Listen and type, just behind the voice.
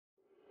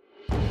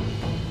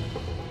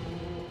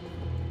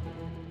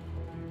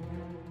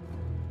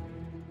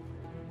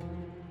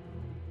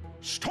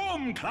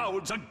Storm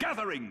clouds are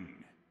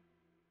gathering!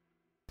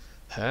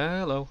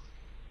 Hello!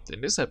 In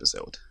this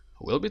episode,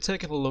 we'll be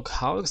taking a look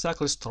how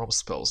exactly storm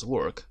spells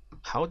work,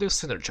 how they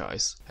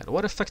synergize, and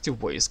what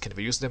effective ways can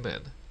we use them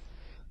in.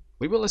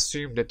 We will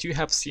assume that you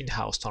have seen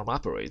how storm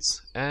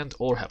operates, and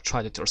or have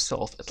tried it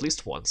yourself at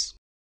least once.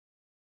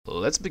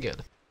 Let's begin.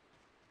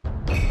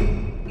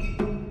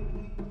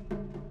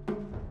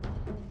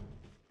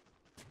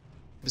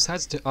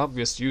 Besides the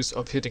obvious use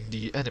of hitting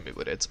the enemy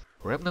with it,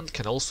 Remnant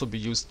can also be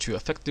used to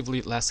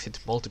effectively last hit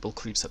multiple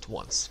creeps at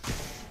once.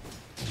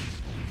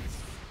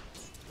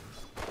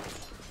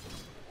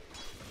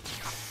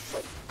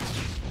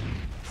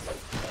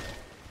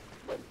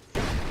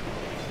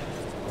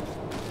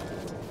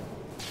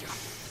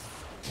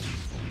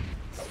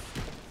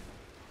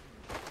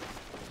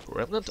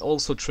 Remnant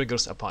also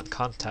triggers upon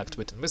contact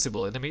with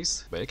invisible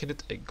enemies, making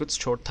it a good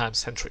short-time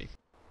sentry.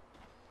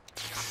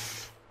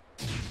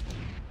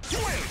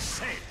 Well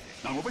said!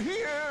 Now over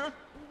here!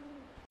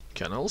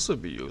 Can also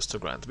be used to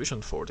grant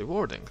vision for the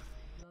warding.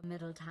 Your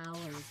middle tower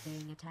is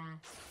being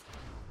attacked.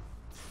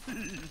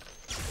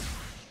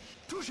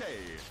 Touché!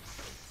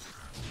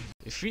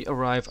 If we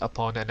arrive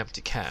upon an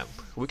empty camp,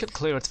 we can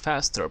clear it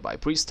faster by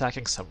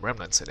pre-stacking some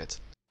remnants in it.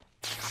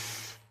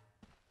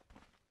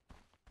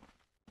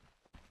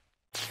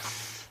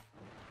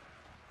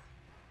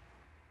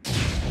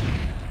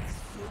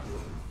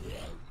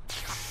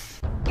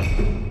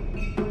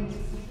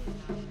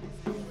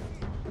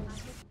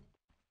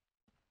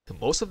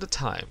 Most of the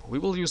time, we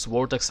will use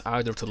Vortex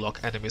either to lock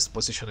enemies'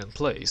 position in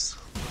place.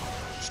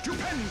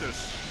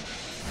 Stupendous!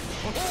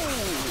 Oh!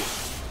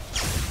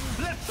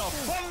 Let the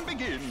fun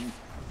begin!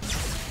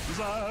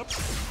 Zap!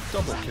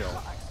 Double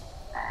kill.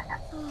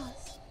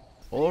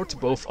 Or to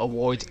both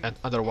avoid an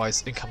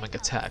otherwise incoming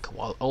attack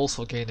while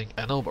also gaining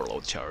an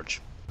overload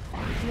charge.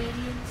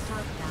 Radiant's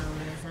top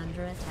tower is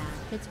under attack.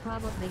 It's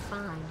probably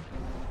fine.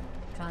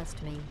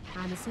 Trust me,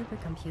 I'm a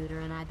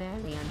supercomputer and I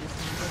barely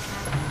understand what's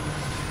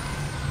happening.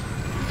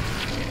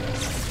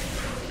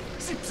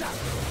 Zip zap!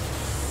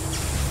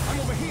 I'm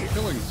over here!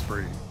 Killing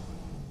spree.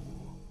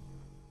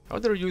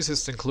 Other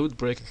uses include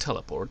breaking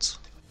teleports,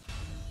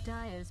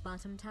 Dire's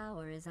bottom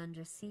tower is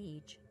under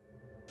siege.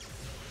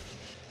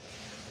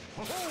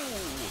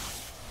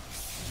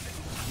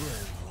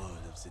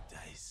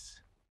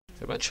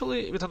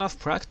 Eventually, with enough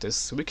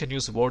practice, we can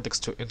use Vortex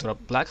to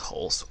interrupt black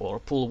holes or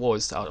pull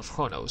voids out of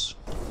Chronos.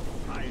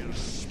 I'll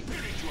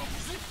spirit you up!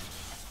 Zip!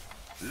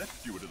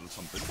 Left you a little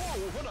something. Whoa,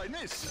 what'd I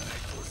miss?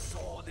 I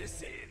saw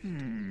this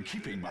in.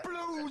 Keeping my...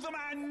 Blow the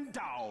man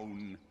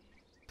down!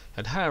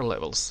 At higher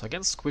levels,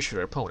 against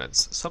squishier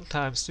opponents,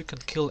 sometimes you can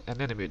kill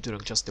an enemy during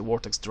just the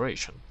Vortex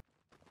duration.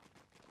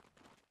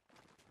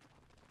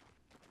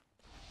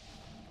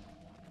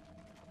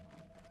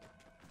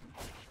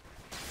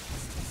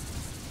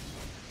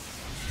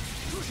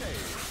 Touché!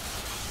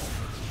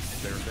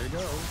 There they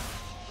go.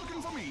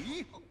 Looking for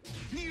me?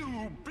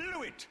 You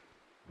blew it!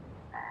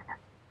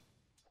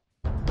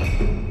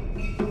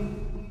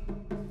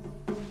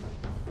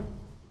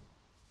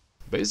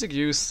 Basic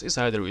use is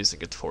either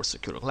using it for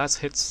securing last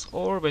hits,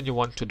 or when you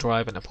want to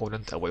drive an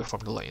opponent away from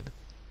the lane.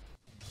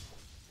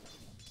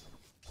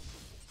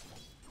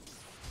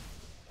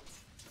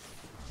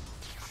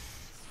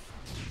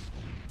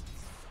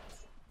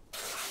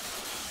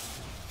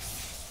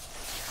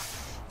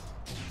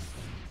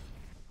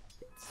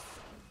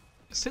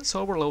 Since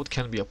overload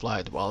can be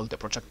applied while the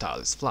projectile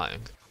is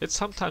flying, it's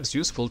sometimes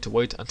useful to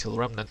wait until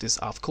Remnant is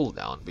off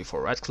cooldown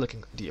before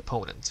right-clicking the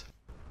opponent.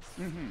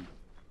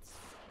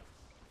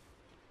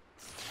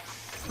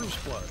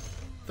 First blood.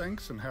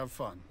 Thanks and have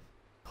fun.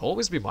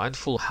 Always be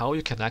mindful how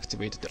you can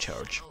activate the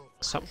charge.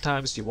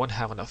 Sometimes you won't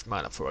have enough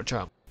mana for a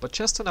jump, but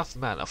just enough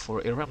mana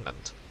for a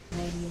Remnant.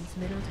 Radiant's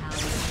middle tower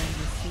is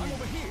under I'm siege.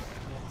 over here!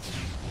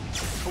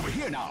 Over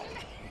here now!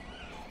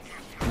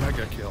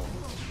 Mega kill.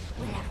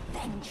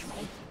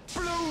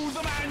 Blow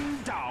the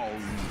man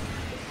down!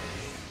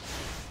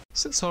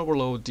 Since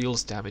overload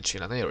deals damage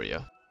in an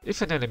area,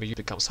 if an enemy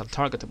becomes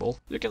untargetable,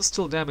 you can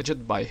still damage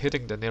it by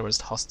hitting the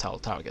nearest hostile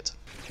target.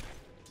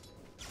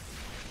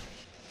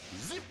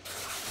 Zip!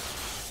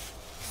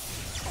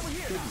 Over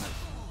here now!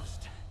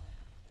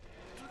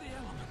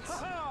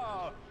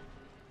 Ha-ha!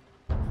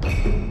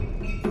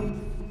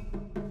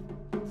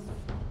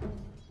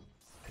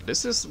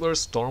 This is where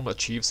Storm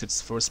achieves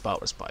its first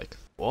power spike.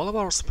 All of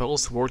our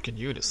spells work in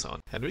unison,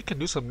 and we can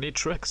do some neat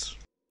tricks.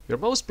 Your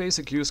most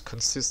basic use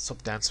consists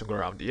of dancing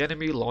around the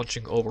enemy,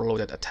 launching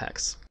overloaded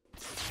attacks.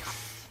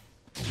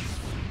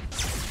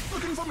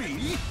 Looking for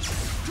me?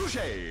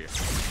 Touché!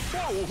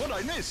 Whoa, what'd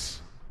I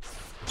miss?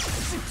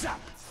 Zip zap!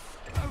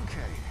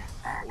 Okay,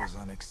 that was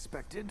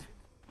unexpected.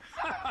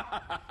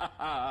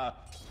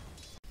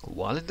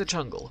 While in the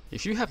jungle,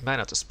 if you have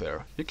mana to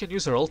spare, you can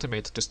use your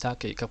ultimate to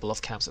stack a couple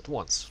of camps at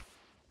once.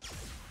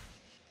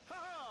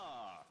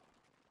 Ha-ha!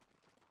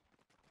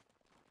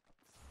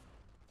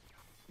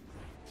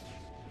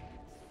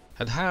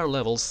 At higher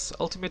levels,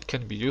 ultimate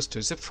can be used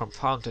to zip from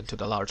fountain to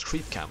the large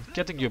creep camp,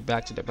 getting you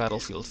back to the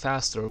battlefield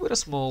faster with a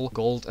small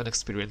gold and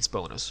experience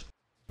bonus.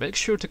 Make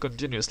sure to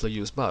continuously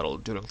use battle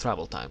during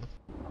travel time.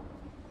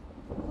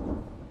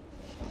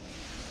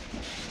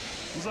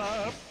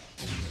 Zap.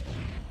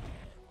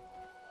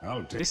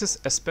 I'll take This is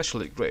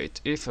especially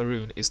great if a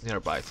rune is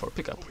nearby for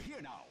pickup. over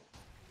here now.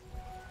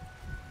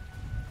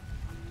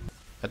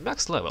 At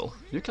max level,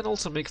 you can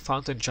also make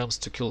fountain jumps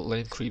to kill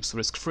lane creeps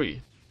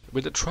risk-free.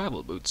 With the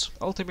travel boots,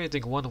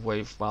 ultimating one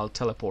wave while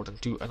teleporting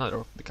to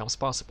another becomes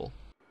possible.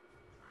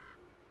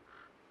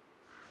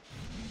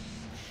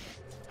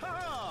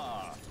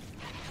 Ha!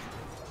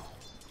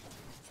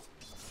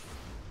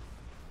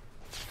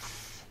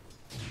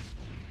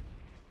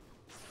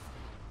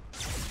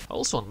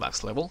 Also on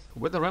max level,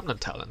 with the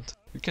Remnant talent,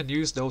 you can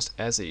use those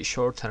as a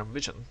short-term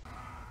vision.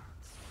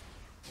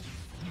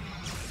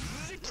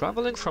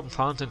 Traveling from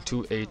fountain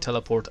to a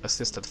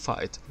teleport-assisted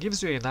fight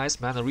gives you a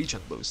nice mana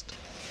regen boost.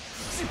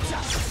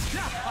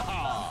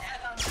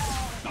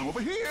 Now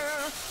over here.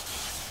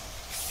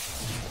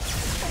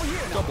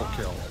 Double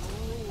kill.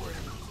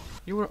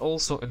 You are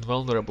also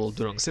invulnerable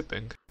during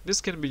zipping.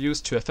 This can be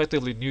used to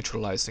effectively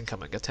neutralize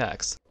incoming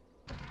attacks.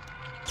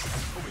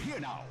 Over here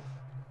now.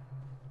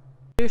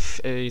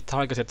 If a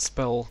targeted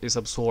spell is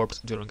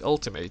absorbed during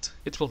ultimate,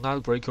 it will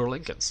not break your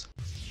Linkens.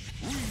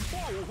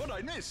 Whoa, what'd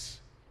I miss?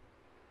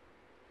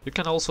 You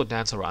can also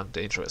dance around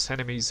dangerous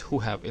enemies who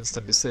have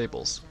instant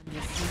disables.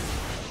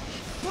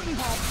 Pudding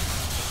pop.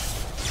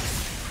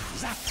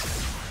 Zap.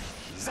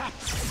 Zap.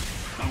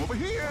 Now over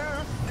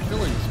here.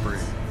 Killing spree.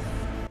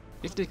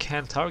 If they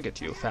can't target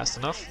you fast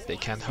enough, they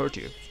can't hurt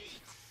you.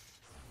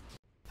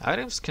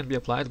 Items can be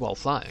applied while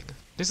flying.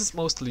 This is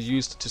mostly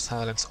used to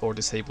silence or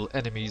disable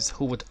enemies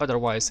who would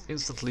otherwise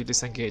instantly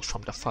disengage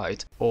from the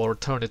fight or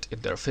turn it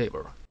in their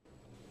favor.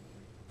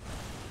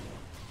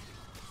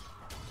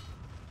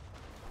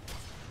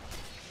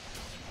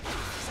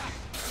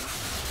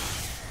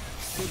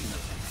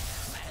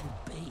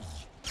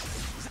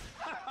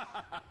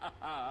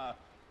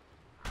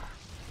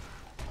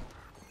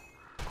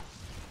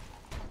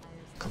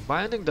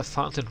 Combining the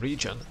fountain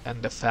region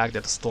and the fact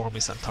that Storm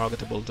is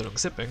untargetable during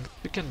zipping,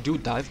 you can do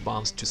dive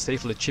bombs to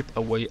safely chip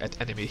away at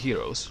enemy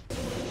heroes.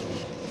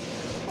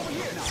 Over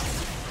here now.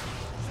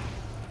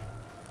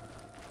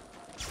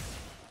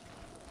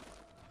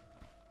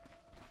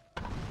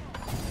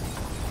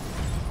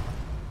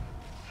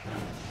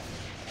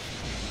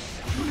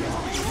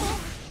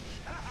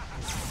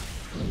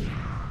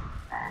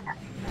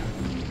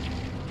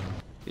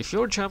 If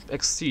your jump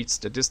exceeds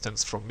the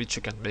distance from which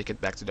you can make it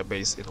back to the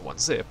base in one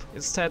zip,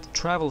 instead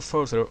travel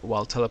further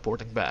while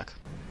teleporting back.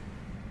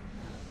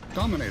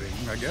 Dominating,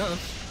 I guess.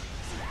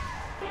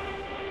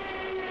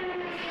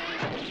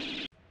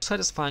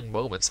 Satisfying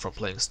moments from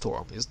playing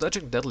Storm is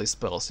dodging deadly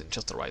spells in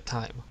just the right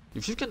time.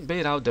 If you can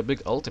bait out the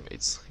big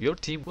ultimates, your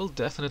team will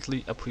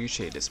definitely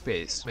appreciate the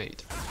space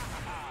made.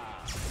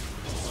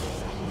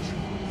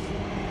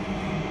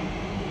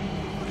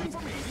 Looking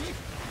for me?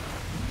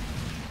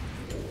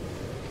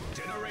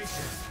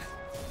 Generation.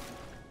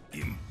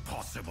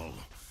 Impossible.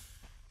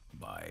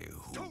 By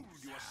who? Told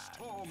you a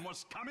storm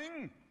was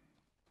coming.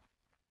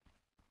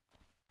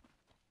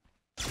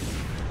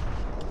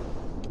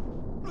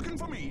 Looking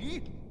for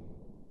me?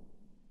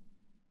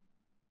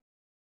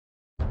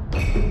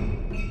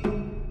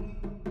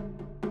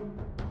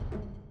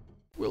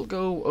 We'll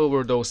go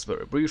over those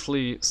very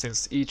briefly,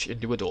 since each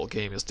individual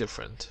game is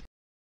different.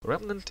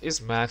 Remnant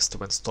is maxed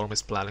when Storm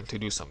is planning to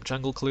do some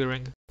jungle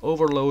clearing.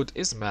 Overload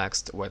is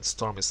maxed when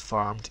Storm is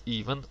farmed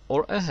even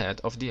or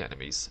ahead of the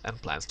enemies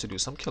and plans to do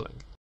some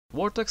killing.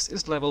 Vortex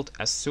is leveled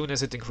as soon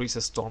as it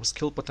increases Storm's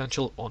kill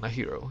potential on a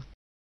hero.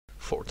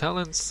 For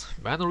talents,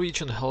 Mana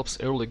Regen helps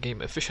early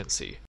game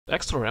efficiency.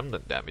 Extra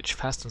Remnant damage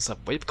fastens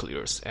up wave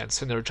clears and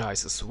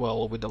synergizes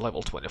well with the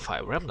level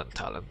 25 Remnant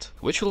talent,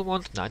 which you'll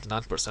want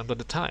 99% of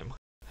the time.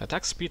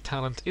 Attack speed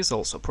talent is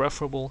also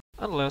preferable,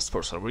 unless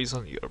for some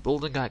reason you're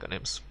building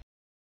Igonyms.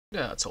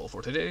 That's all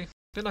for today.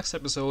 The next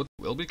episode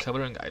we'll be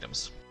covering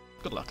items.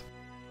 Good luck.